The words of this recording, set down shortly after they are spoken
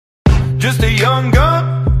Just a young gun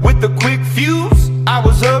with a quick fuse. I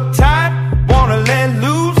was uptight, wanna let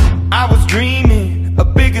loose. I was dreaming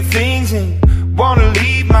of bigger things and wanna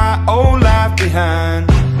leave my old life behind.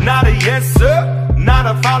 Not a yes sir, not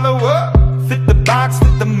a follower. Fit the box,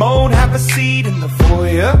 fit the mold, have a seat in the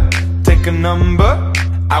foyer. Take a number.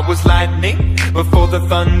 I was lightning before the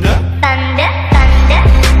thunder. Thunder, thunder,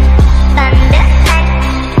 thunder,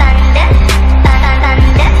 thunder, thunder,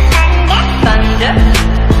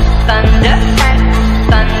 thunder,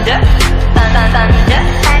 thunder, thunder, thunder,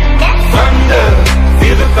 thunder,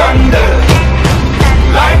 feel the thunder.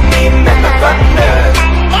 Lightning and the thunder.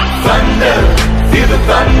 Thunder, feel the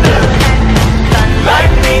thunder.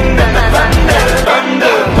 Lightning and the thunder.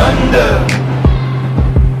 Thunder, thunder,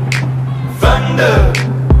 thunder.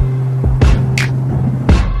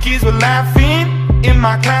 Kids were laughing in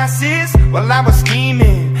my classes while I was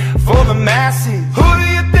scheming for the masses. Who do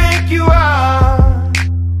you think you are?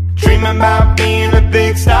 Dreaming about being a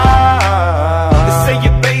big star. They say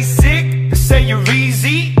you're basic, they say you're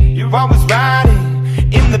easy. You're always riding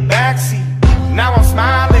in the backseat. Now I'm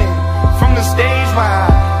smiling from the stage while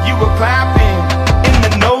you were clapping in the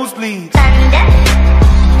nosebleeds. thunder,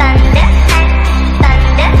 thunder,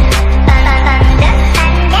 thunder,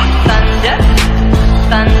 thunder,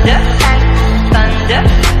 thunder, thunder,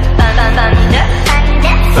 thunder, thunder,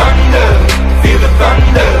 Thunder, feel the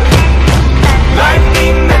thunder.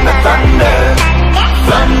 Lightning and the thunder.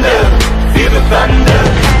 Thunder, feel the thunder.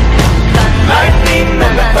 Lightning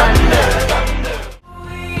and the thunder.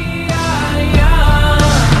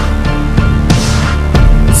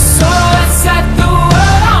 So let's set the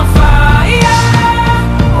world on fire.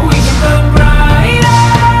 We can burn brighter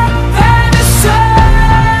than the sun.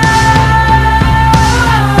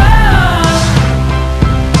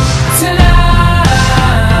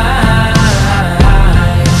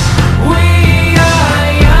 Tonight we are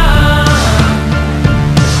young.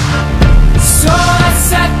 So let's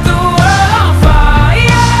set the world on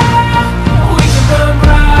fire. We can burn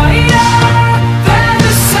brighter than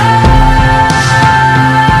the sun.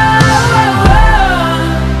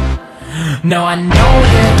 No, I know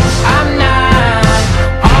that I'm not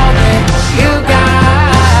all that you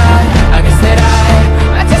got. I guess that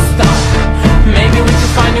I just thought maybe we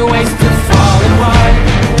could find new ways to fall apart.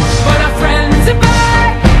 But our friends are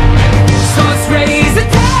back, so let's raise a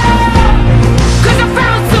toast. 'Cause I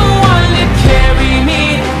found someone to carry me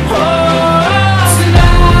home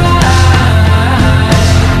tonight.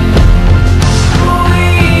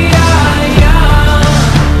 We are young.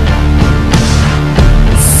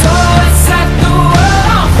 So let's set the world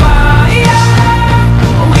on fire.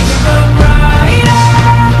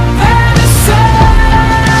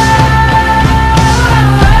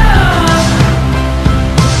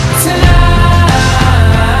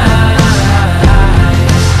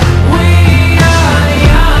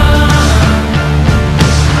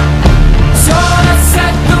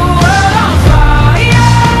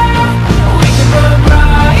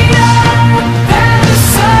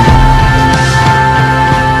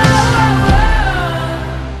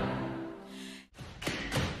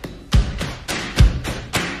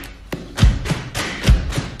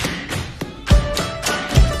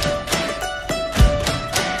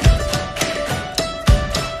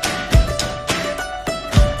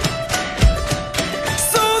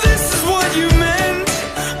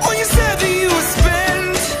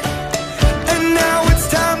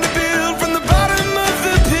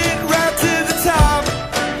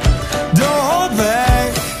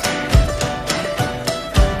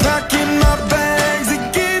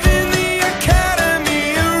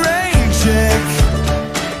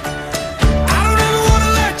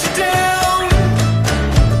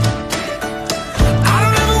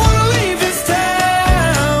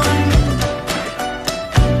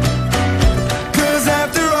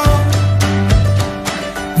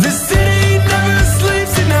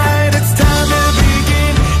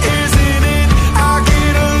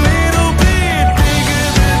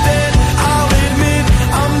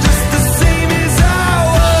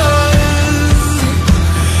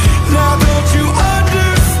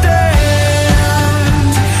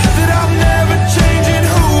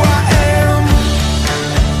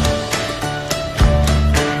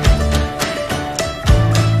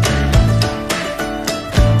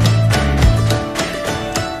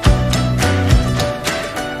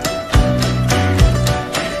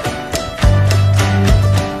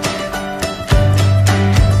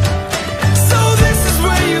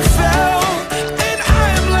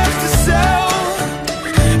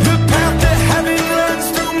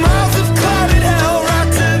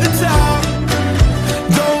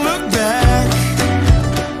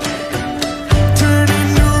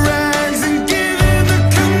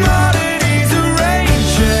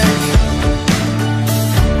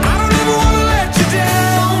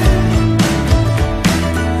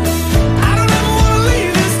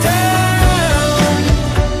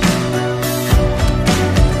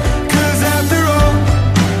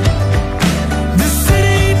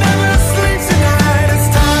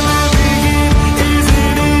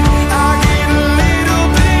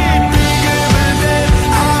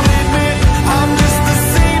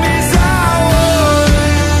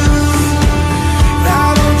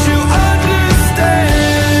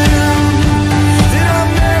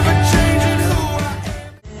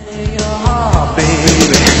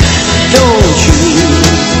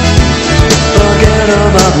 forget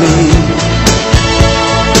about me.